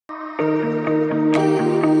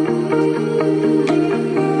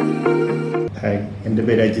Hi, എൻ്റെ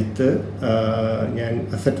പേര് അജിത്ത്. ഞാൻ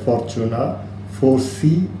അസറ്റ് ഫോർച്യൂണ 4C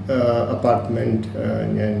അപ്പാർട്ട്മെൻറ്റ്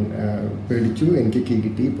ഞാൻ മേടിച്ചു. എനിക്ക് കീ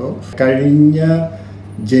കിട്ടി. ഇപ്പോൾ കഴിഞ്ഞ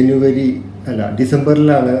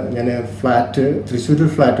ഡിസംബറിലാണ് ഞാൻ തൃശ്ശൂർ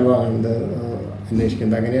ഫ്ലാറ്റ് വാങ്ങുന്നത്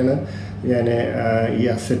അന്വേഷിക്കുന്നത്. അങ്ങനെയാണ് ഞാൻ ഈ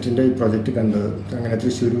അസറ്റിൻ്റെ ഈ പ്രൊജക്റ്റ് കണ്ടത്. അങ്ങനെ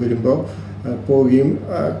തൃശ്ശൂർ വരുമ്പോൾ പോവുകയും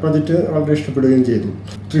പ്രൊജക്റ്റ് വളരെ ഇഷ്ടപ്പെടുകയും ചെയ്തു.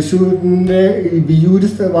 തൃശ്ശൂരിൻ്റെ ഈ വിയൂർ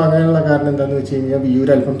വാങ്ങാനുള്ള കാരണം എന്താണെന്ന് വെച്ച് കഴിഞ്ഞാൽ, വിയൂർ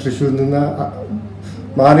അല്പം തൃശ്ശൂരിൽ നിന്ന്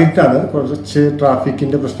മാറിയിട്ടാണ്. കുറച്ച്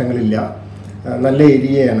ട്രാഫിക്കിൻ്റെ പ്രശ്നങ്ങളില്ല, നല്ല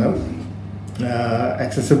ഏരിയയാണ്,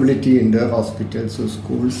 accessibility ഉണ്ട്, hospitals,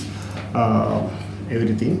 schools,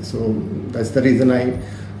 everything. So that's the reason I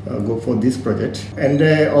go for this project. And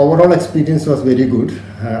overall experience was very good.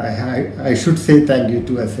 I should say thank you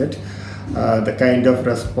to Asset. The kind of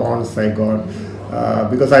response I got,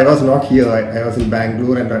 because I was not here, I was in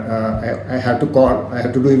Bangalore, and I had to call, I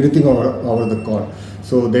had to do everything over the call.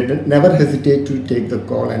 So they never hesitate to take the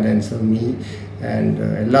call and answer me. And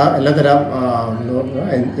എല്ലാതരം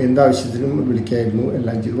എന്താവശ്യത്തിനും വിളിക്കായിരുന്നു,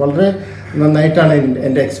 എല്ലാം ചെയ്തു. വളരെ നന്നായിട്ടാണ്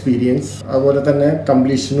എൻ്റെ experience. അതുപോലെ തന്നെ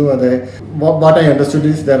കംപ്ലീഷനും അതെ. What I understood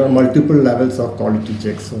is there are multiple levels of quality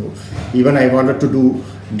check. So even I wanted to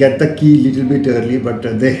get the key little bit early, but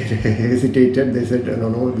they hesitated. They said no,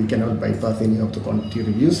 we cannot bypass any of the quality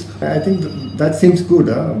reviews. I think that seems good,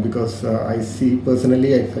 because I see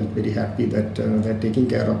personally, I felt very happy that they're taking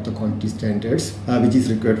care of the quality standards which is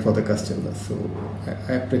required for the customers. So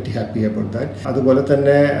I'm pretty happy about that. അതുപോലെ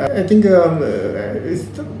തന്നെ I think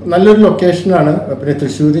നല്ലൊരു ലൊക്കേഷനാണ്. പിന്നെ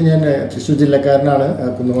തൃശ്ശൂർ ജില്ലക്കാരനാണ്,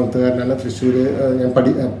 കുന്നംകുളത്തുകാരനാണ്. തൃശ്ശൂർ ഞാൻ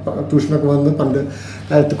ട്യൂഷനൊക്കെ വന്ന് പണ്ട്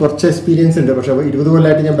കാലത്ത് കുറച്ച് എക്സ്പീരിയൻസ് ഉണ്ട്. പക്ഷേ 20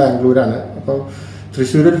 കൊല്ലമായിട്ട് ഞാൻ ബാംഗ്ലൂരാണ്. അപ്പോൾ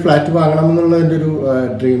തൃശ്ശൂർ ഒരു ഫ്ലാറ്റ് വാങ്ങണം എന്നുള്ളത് എൻ്റെ ഒരു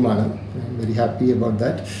ഡ്രീമാണ്. I am very happy about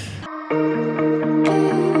that.